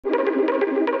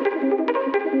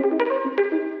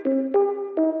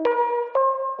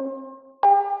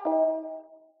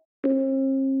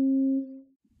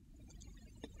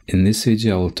In this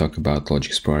video I will talk about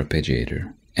Logic's Pro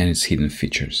Arpeggiator and its hidden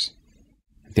features.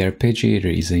 The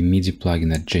Arpeggiator is a MIDI plugin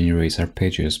that generates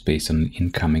arpeggios based on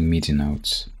incoming MIDI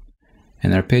notes.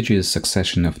 An arpeggio is a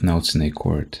succession of notes in a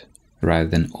chord. Rather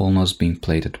than all notes being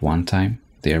played at one time,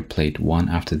 they are played one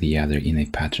after the other in a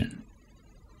pattern.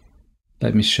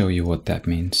 Let me show you what that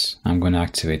means. I'm going to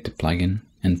activate the plugin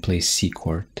and play C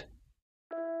chord.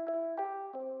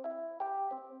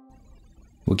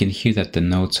 We can hear that the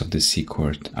notes of the C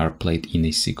chord are played in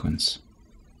a sequence.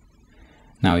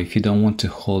 Now, if you don't want to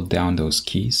hold down those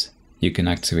keys, you can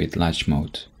activate latch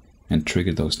mode and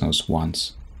trigger those notes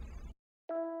once.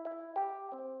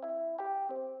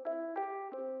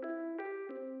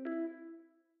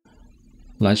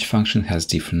 Latch function has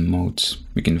different modes.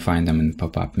 We can find them in the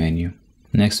pop-up menu.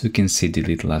 Next, we can see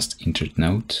delete last entered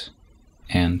note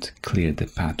and clear the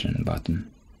pattern button.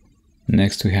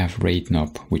 Next, we have rate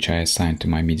knob, which I assigned to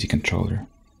my MIDI controller.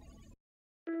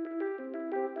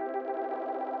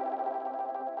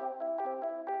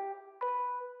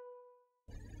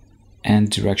 And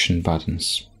direction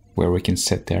buttons, where we can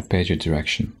set the arpeggio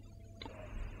direction.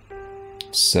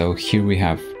 So here we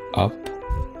have up,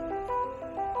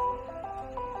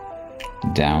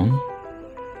 down,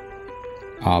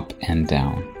 up and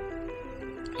down,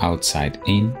 outside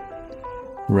in,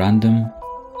 random,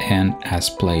 and as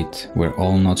played, where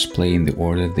all notes play in the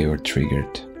order they were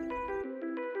triggered.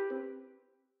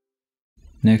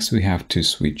 Next we have two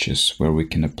switches, where we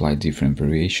can apply different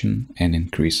variation and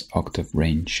increase octave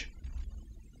range.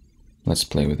 Let's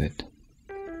play with it.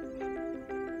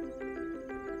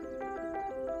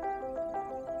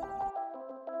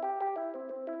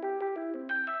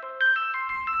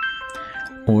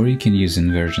 Or you can use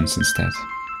inversions instead.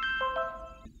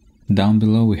 Down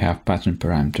below we have pattern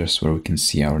parameters where we can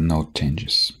see our note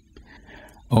changes.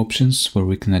 Options where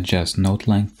we can adjust note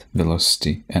length,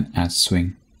 velocity and add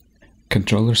swing.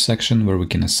 Controller section where we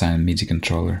can assign MIDI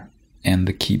controller. And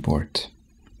the keyboard.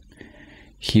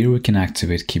 Here we can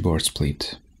activate keyboard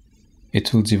split.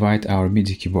 It will divide our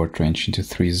MIDI keyboard range into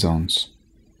 3 zones.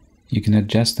 You can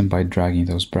adjust them by dragging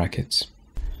those brackets.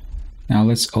 Now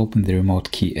let's open the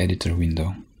remote key editor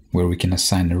window, where we can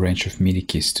assign a range of MIDI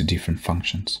keys to different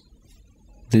functions.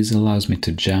 This allows me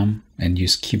to jam and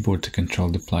use keyboard to control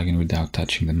the plugin without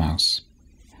touching the mouse.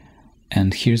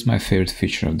 And here's my favorite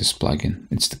feature of this plugin,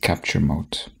 it's the capture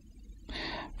mode.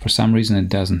 For some reason it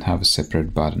doesn't have a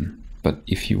separate button, but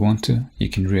if you want to, you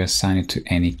can reassign it to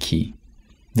any key.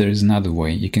 There is another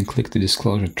way, you can click the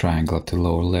disclosure triangle at the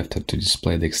lower left to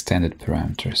display the extended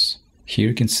parameters. Here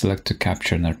you can select to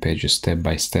capture an arpeggio step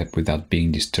by step without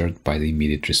being disturbed by the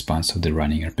immediate response of the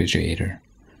running arpeggiator.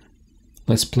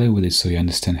 Let's play with it so you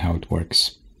understand how it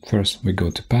works. First we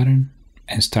go to pattern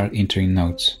and start entering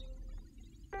notes.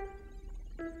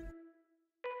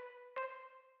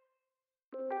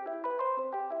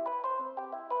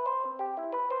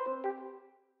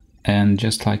 And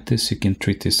just like this, you can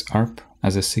treat this arp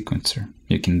as a sequencer.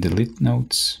 You can delete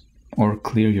notes or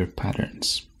clear your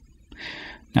patterns.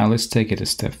 Now let's take it a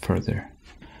step further.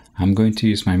 I'm going to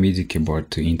use my MIDI keyboard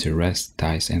to enter rest,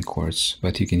 ties and chords,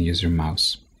 but you can use your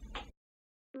mouse.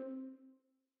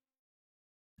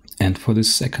 And for the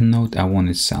second note I want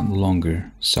it to sound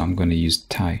longer, so I'm going to use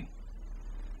tie.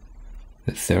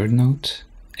 The third note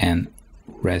and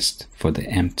rest for the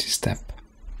empty step.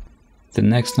 The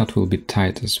next note will be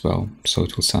tied as well, so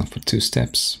it will sound for 2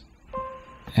 steps.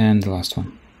 And the last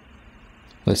one.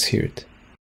 Let's hear it.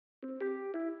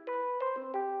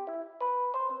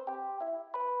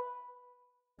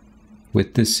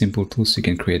 With these simple tools you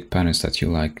can create patterns that you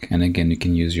like, and again you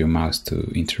can use your mouse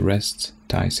to enter rest,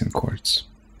 ties and chords.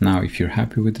 Now if you're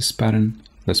happy with this pattern,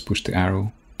 let's push the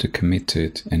arrow to commit to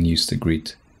it and use the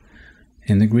grid.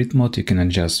 In the grid mode you can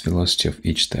adjust velocity of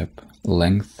each step,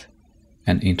 length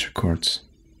and enter chords.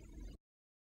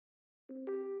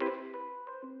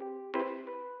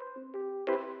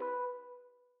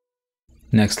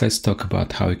 Next let's talk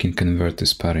about how you can convert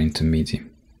this pattern into MIDI.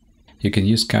 You can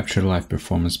use Capture Live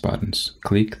Performance buttons.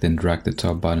 Click, then drag the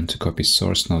top button to copy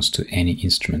source notes to any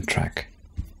instrument track.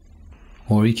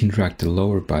 Or you can drag the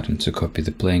lower button to copy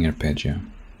the playing arpeggio.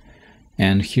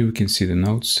 And here we can see the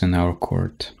notes and our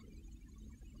chord.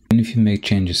 And if you make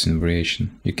changes in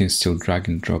variation, you can still drag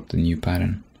and drop the new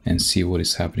pattern and see what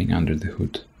is happening under the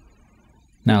hood.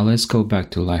 Now let's go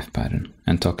back to live pattern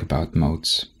and talk about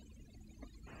modes.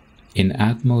 In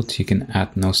add mode you can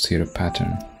add notes to your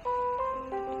pattern.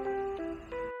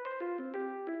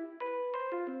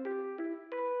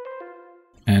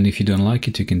 And if you don't like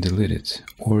it, you can delete it,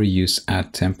 or use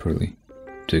add temporarily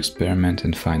to experiment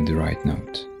and find the right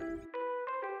note.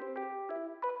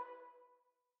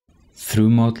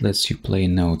 Through mode lets you play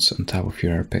notes on top of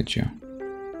your arpeggio.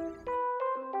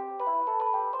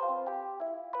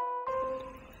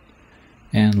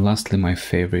 And lastly, my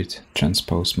favorite,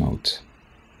 transpose mode.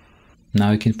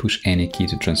 Now you can push any key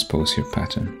to transpose your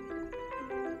pattern.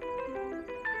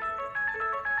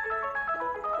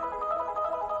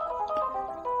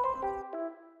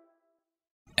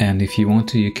 And if you want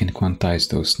to, you can quantize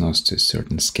those notes to a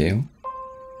certain scale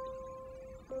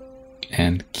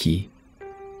and key.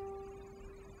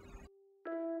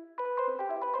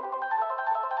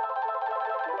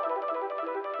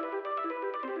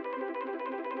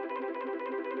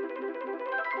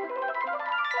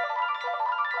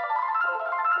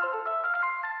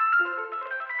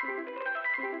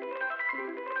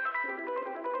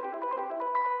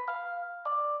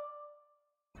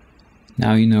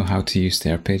 Now you know how to use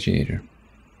the arpeggiator.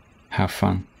 Have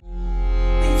fun!